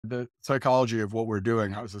the psychology of what we're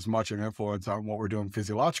doing has as much an influence on what we're doing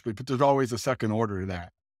physiologically, but there's always a second order to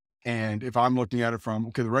that. And if I'm looking at it from,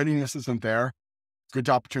 okay, the readiness isn't there, good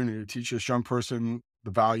opportunity to teach this young person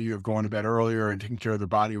the value of going to bed earlier and taking care of their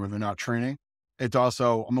body when they're not training. It's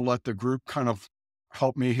also, I'm going to let the group kind of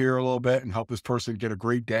help me here a little bit and help this person get a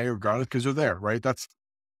great day regardless because they're there, right? That's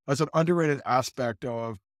an underrated aspect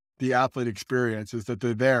of the athlete experience is that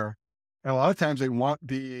they're there. And a lot of times they want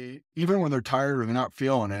even when they're tired or they're not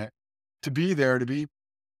feeling it, to be there, to be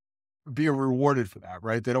rewarded for that,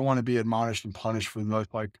 right? They don't want to be admonished and punished for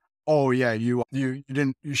like, oh yeah, you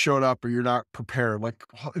showed up or you're not prepared. Like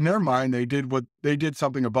in their mind, they did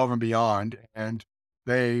something above and beyond, and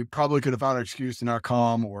they probably could have found an excuse to not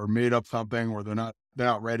come or made up something or they're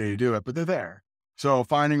not ready to do it, but they're there. So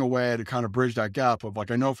finding a way to kind of bridge that gap of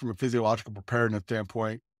like, I know from a physiological preparedness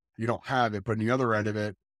standpoint, you don't have it, but on the other end of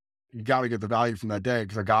it, you got to get the value from that day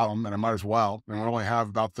because I got them and I might as well. And we only have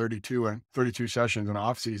about 32 sessions in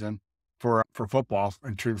off season for football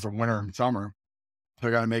in terms of winter and summer. So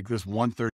I got to make this one